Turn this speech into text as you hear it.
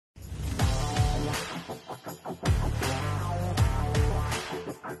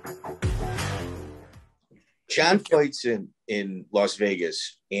Jon fights in Las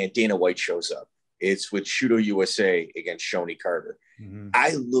Vegas, and Dana White shows up. It's with SHOOTO USA against Shoney Carter. Mm-hmm.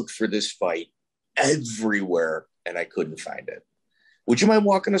 I looked for this fight everywhere, and I couldn't find it. Would you mind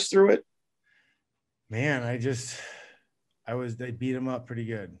walking us through it? Man, they beat him up pretty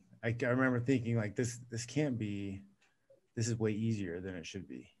good. I remember thinking like this can't be, this is way easier than it should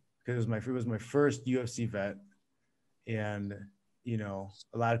be, because it was my first UFC vet, and you know,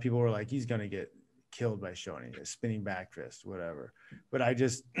 a lot of people were like, he's gonna get killed by Shoney, a spinning back fist, whatever. But I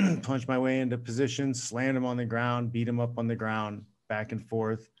just punched my way into position, slammed him on the ground, beat him up on the ground, back and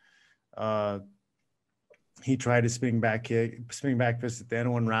forth. He tried a spinning back fist at the end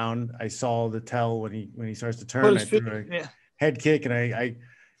of one round. I saw the tell when he starts to turn. I threw a head kick, and I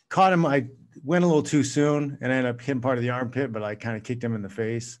caught him. I went a little too soon and ended up hitting part of the armpit, but I kind of kicked him in the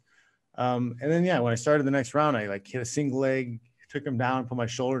face. And then, when I started the next round, I like hit a single leg, took him down, put my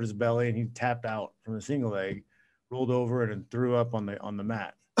shoulder to his belly, and he tapped out from the single leg, rolled over it, and threw up on the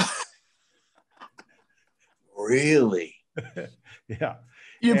mat. Really? Yeah.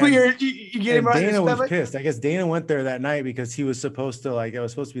 You get him right. Dana was pissed. I guess Dana went there that night because he was supposed to, it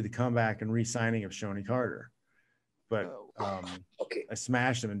was supposed to be the comeback and re-signing of Shoney Carter. But okay, I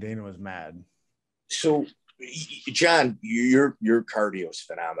smashed him, and Dana was mad. So, Jon, your cardio is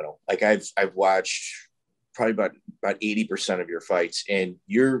phenomenal. Like I've watched probably about 80% of your fights, and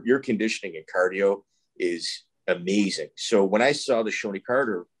your conditioning and cardio is amazing. So when I saw the Shoney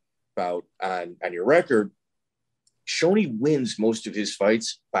Carter bout on your record, Shoney wins most of his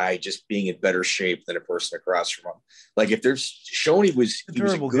fights by just being in better shape than a person across from him. Like if there's Shoney was a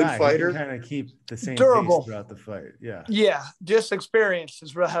good fighter, kind of keep the same pace throughout the fight. Yeah, just experience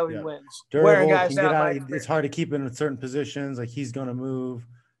is how he wins. Durable, guys out, it's hard to keep in certain positions. Like he's gonna move.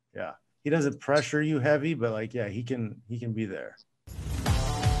 Yeah, he doesn't pressure you heavy, but he can be there.